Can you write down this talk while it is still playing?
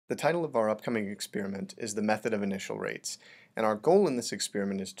The title of our upcoming experiment is the method of initial rates, and our goal in this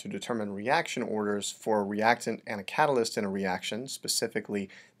experiment is to determine reaction orders for a reactant and a catalyst in a reaction, specifically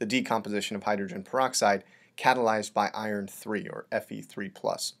the decomposition of hydrogen peroxide catalyzed by iron 3 or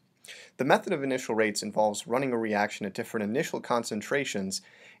Fe3+. The method of initial rates involves running a reaction at different initial concentrations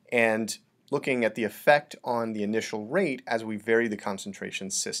and looking at the effect on the initial rate as we vary the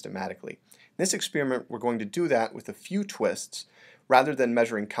concentrations systematically. In this experiment, we're going to do that with a few twists. Rather than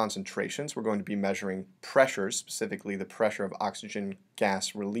measuring concentrations, we're going to be measuring pressures, specifically the pressure of oxygen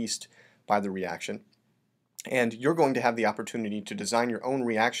gas released by the reaction. And you're going to have the opportunity to design your own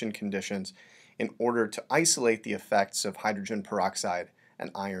reaction conditions in order to isolate the effects of hydrogen peroxide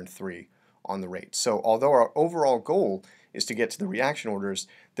and iron 3 on the rate. So although our overall goal is to get to the reaction orders,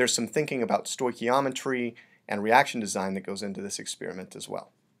 there's some thinking about stoichiometry and reaction design that goes into this experiment as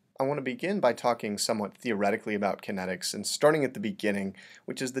well. I want to begin by talking somewhat theoretically about kinetics and starting at the beginning,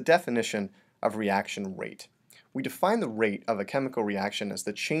 which is the definition of reaction rate. We define the rate of a chemical reaction as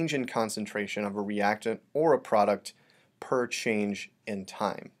the change in concentration of a reactant or a product per change in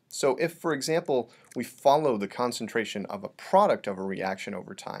time. So if, for example, we follow the concentration of a product of a reaction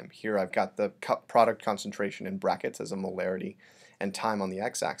over time, here I've got the product concentration in brackets as a molarity and time on the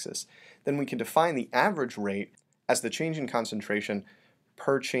x-axis, then we can define the average rate as the change in concentration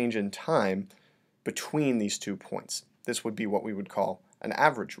per change in time between these 2 points. This would be what we would call an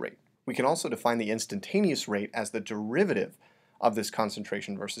average rate. We can also define the instantaneous rate as the derivative of this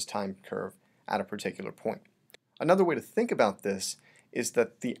concentration versus time curve at a particular point. Another way to think about this is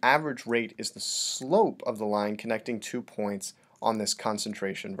that the average rate is the slope of the line connecting 2 points on this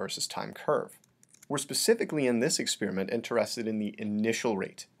concentration versus time curve. We're specifically in this experiment interested in the initial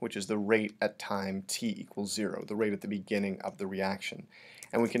rate, which is the rate at time t=0, the rate at the beginning of the reaction.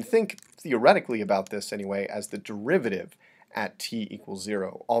 And we can think theoretically about this anyway as the derivative at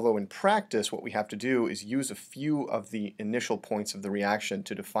t=0, although in practice what we have to do is use a few of the initial points of the reaction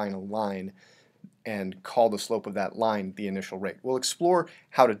to define a line and call the slope of that line the initial rate. We'll explore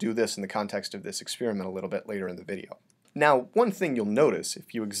how to do this in the context of this experiment a little bit later in the video. Now, one thing you'll notice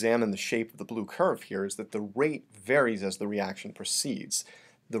if you examine the shape of the blue curve here is that the rate varies as the reaction proceeds.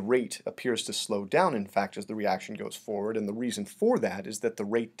 The rate appears to slow down, in fact, as the reaction goes forward, and the reason for that is that the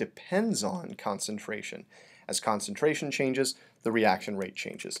rate depends on concentration. As concentration changes, the reaction rate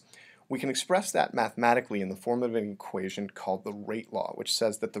changes. We can express that mathematically in the form of an equation called the rate law, which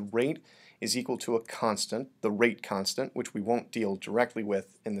says that the rate is equal to a constant, the rate constant, which we won't deal directly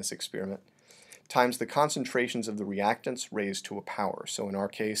with in this experiment, times the concentrations of the reactants raised to a power. So in our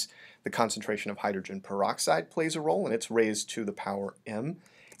case, the concentration of hydrogen peroxide plays a role, and it's raised to the power m,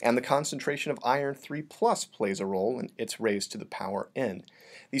 and the concentration of iron 3+ plays a role, and it's raised to the power n.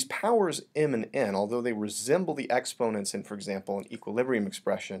 These powers m and n, although they resemble the exponents in, for example, an equilibrium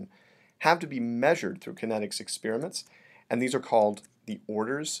expression, have to be measured through kinetics experiments, and these are called the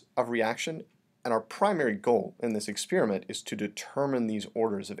orders of reaction, and our primary goal in this experiment is to determine these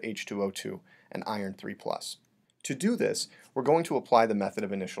orders of H2O2 and iron 3+. To do this, we're going to apply the method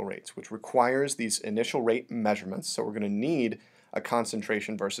of initial rates, which requires these initial rate measurements, so we're going to need a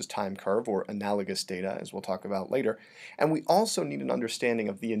concentration versus time curve, or analogous data, as we'll talk about later, and we also need an understanding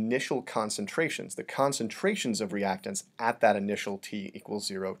of the initial concentrations, the concentrations of reactants at that initial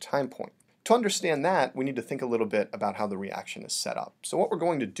t=0 time point. To understand that, we need to think a little bit about how the reaction is set up. So what we're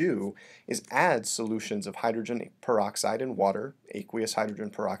going to do is add solutions of hydrogen peroxide and water, aqueous hydrogen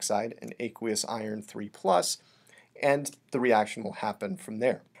peroxide and aqueous iron 3+, and the reaction will happen from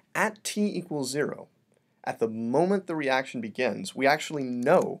there. At t=0, at the moment the reaction begins, we actually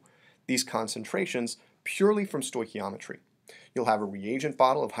know these concentrations purely from stoichiometry. You'll have a reagent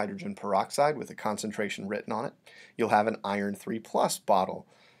bottle of hydrogen peroxide with a concentration written on it. You'll have an iron 3+ bottle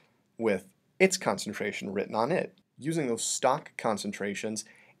with its concentration written on it. Using those stock concentrations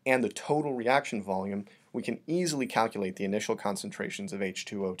and the total reaction volume, we can easily calculate the initial concentrations of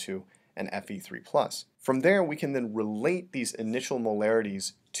H2O2 and Fe3+. From there, we can then relate these initial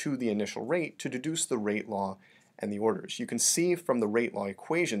molarities to the initial rate to deduce the rate law and the orders. You can see from the rate law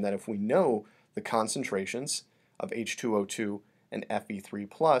equation that if we know the concentrations of H2O2 and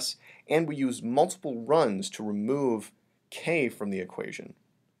Fe3+, and we use multiple runs to remove K from the equation,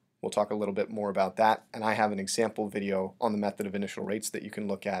 we'll talk a little bit more about that, and I have an example video on the method of initial rates that you can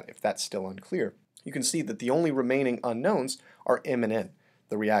look at if that's still unclear. You can see that the only remaining unknowns are m and n,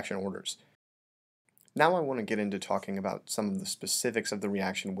 the reaction orders. Now I want to get into talking about some of the specifics of the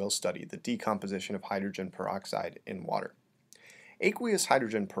reaction we'll study, the decomposition of hydrogen peroxide in water. Aqueous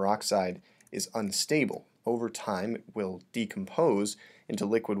hydrogen peroxide is unstable. Over time, it will decompose into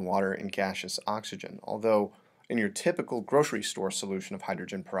liquid water and gaseous oxygen, although In your typical grocery store solution of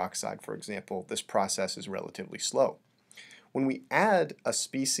hydrogen peroxide, for example, this process is relatively slow. When we add a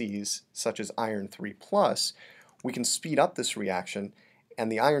species such as iron 3 plus, we can speed up this reaction, and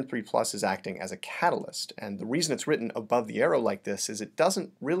the iron 3 plus is acting as a catalyst. And the reason it's written above the arrow like this is it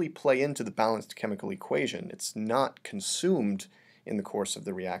doesn't really play into the balanced chemical equation. It's not consumed in the course of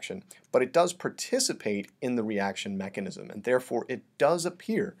the reaction, but it does participate in the reaction mechanism, and therefore it does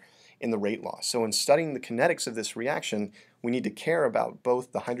appear in the rate law. So in studying the kinetics of this reaction, we need to care about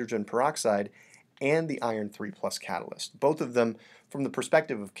both the hydrogen peroxide and the iron 3 plus catalyst. Both of them, from the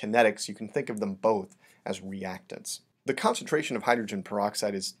perspective of kinetics, you can think of them both as reactants. The concentration of hydrogen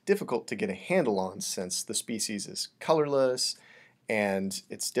peroxide is difficult to get a handle on since the species is colorless and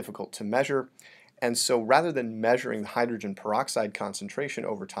it's difficult to measure. And so rather than measuring the hydrogen peroxide concentration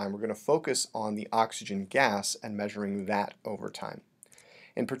over time, we're going to focus on the oxygen gas and measuring that over time.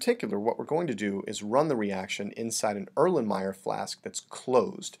 In particular, what we're going to do is run the reaction inside an Erlenmeyer flask that's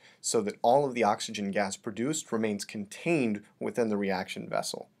closed so that all of the oxygen gas produced remains contained within the reaction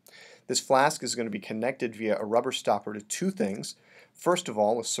vessel. This flask is going to be connected via a rubber stopper to two things. First of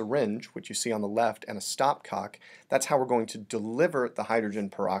all, a syringe, which you see on the left, and a stopcock. That's how we're going to deliver the hydrogen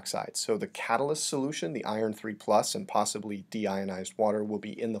peroxide. So the catalyst solution, the iron 3 plus and possibly deionized water, will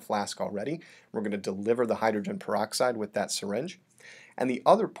be in the flask already. We're going to deliver the hydrogen peroxide with that syringe. And the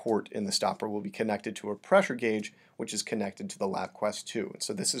other port in the stopper will be connected to a pressure gauge, which is connected to the LabQuest 2. And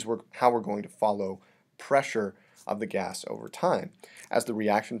so this is how we're going to follow pressure of the gas over time. As the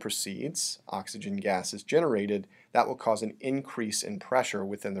reaction proceeds, oxygen gas is generated. That will cause an increase in pressure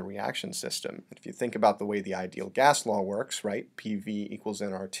within the reaction system. If you think about the way the ideal gas law works, right, PV equals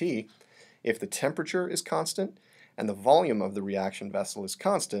nRT, if the temperature is constant and the volume of the reaction vessel is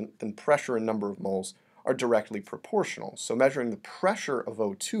constant, then pressure and number of moles are directly proportional. So measuring the pressure of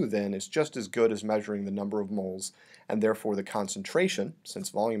O2 then is just as good as measuring the number of moles and therefore the concentration,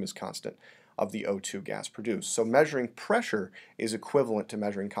 since volume is constant, of the O2 gas produced. So measuring pressure is equivalent to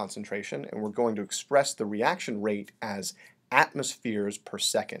measuring concentration, and we're going to express the reaction rate as atmospheres per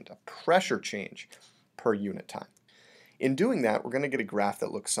second, a pressure change per unit time. In doing that, we're going to get a graph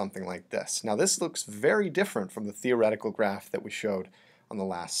that looks something like this. Now this looks very different from the theoretical graph that we showed on the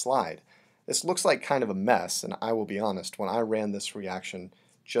last slide. This looks like kind of a mess, and I will be honest, when I ran this reaction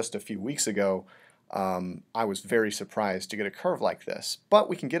just a few weeks ago, I was very surprised to get a curve like this. But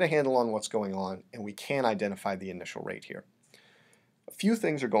we can get a handle on what's going on, and we can identify the initial rate here. A few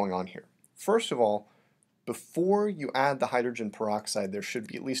things are going on here. First of all, before you add the hydrogen peroxide, there should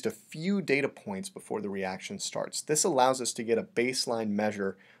be at least a few data points before the reaction starts. This allows us to get a baseline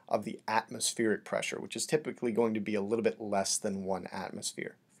measure of the atmospheric pressure, which is typically going to be a little bit less than 1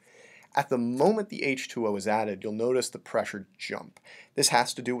 atmosphere. At the moment the H2O is added, you'll notice the pressure jump. This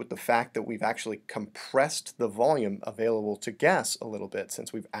has to do with the fact that we've actually compressed the volume available to gas a little bit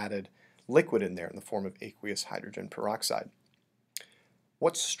since we've added liquid in there in the form of aqueous hydrogen peroxide.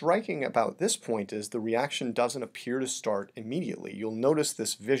 What's striking about this point is the reaction doesn't appear to start immediately. You'll notice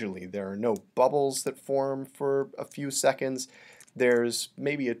this visually. There are no bubbles that form for a few seconds. There's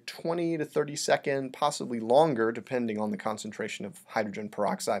maybe a 20 to 30 second, possibly longer, depending on the concentration of hydrogen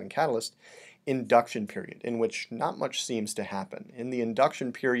peroxide and catalyst, induction period, in which not much seems to happen. In the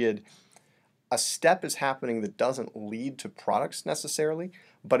induction period, a step is happening that doesn't lead to products necessarily,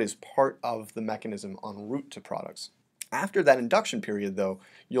 but is part of the mechanism en route to products. After that induction period, though,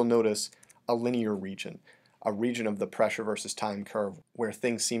 you'll notice a linear region, a region of the pressure versus time curve where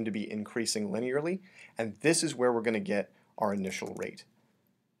things seem to be increasing linearly, and this is where we're going to get our initial rate.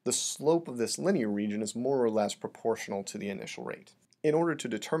 The slope of this linear region is more or less proportional to the initial rate. In order to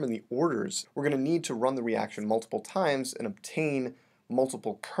determine the orders, we're going to need to run the reaction multiple times and obtain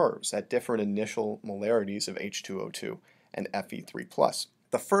multiple curves at different initial molarities of H2O2 and Fe3+.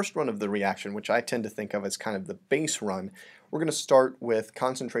 The first run of the reaction, which I tend to think of as kind of the base run, we're going to start with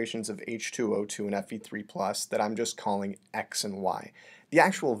concentrations of H2O2 and Fe3+ that I'm just calling X and Y. The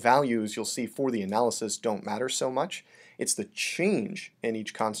actual values you'll see for the analysis don't matter so much. It's the change in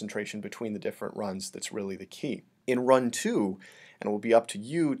each concentration between the different runs that's really the key. In run 2, and it will be up to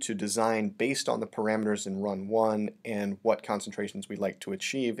you to design based on the parameters in run 1 and what concentrations we'd like to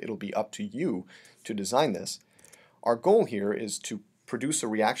achieve, it'll be up to you to design this. Our goal here is to produce a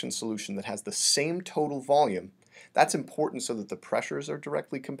reaction solution that has the same total volume. That's important so that the pressures are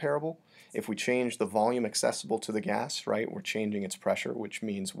directly comparable. If we change the volume accessible to the gas, right, we're changing its pressure, which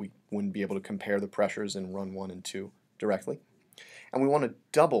means we wouldn't be able to compare the pressures in run 1 and 2 directly. And we want to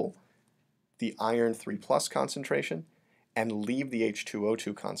double the iron 3+ concentration and leave the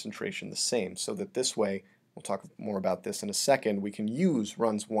H2O2 concentration the same so that this way we'll talk more about this in a second, we can use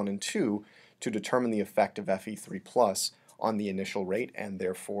runs 1 and 2 to determine the effect of Fe3+ on the initial rate and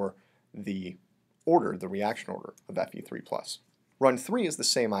therefore the order, the reaction order of Fe3+. Run 3 is the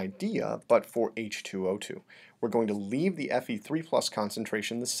same idea, but for H2O2. We're going to leave the Fe3+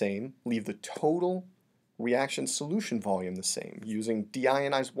 concentration the same, leave the total reaction solution volume the same, using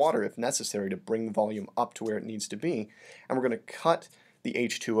deionized water if necessary to bring the volume up to where it needs to be, and we're going to cut the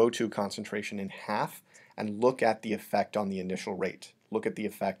H2O2 concentration in half and look at the effect on the initial rate, look at the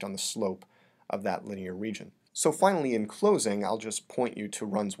effect on the slope of that linear region. So finally, in closing, I'll just point you to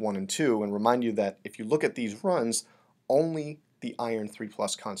runs 1 and 2 and remind you that if you look at these runs, only the iron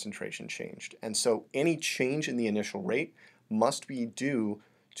 3+ concentration changed. And so any change in the initial rate must be due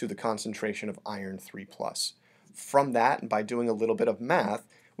to the concentration of iron 3+. From that, and by doing a little bit of math,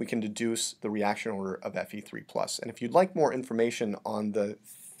 we can deduce the reaction order of Fe3+. And if you'd like more information on the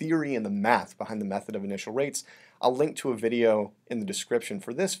theory and the math behind the method of initial rates, I'll link to a video in the description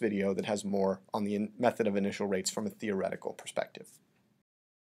for this video that has more on the method of initial rates from a theoretical perspective.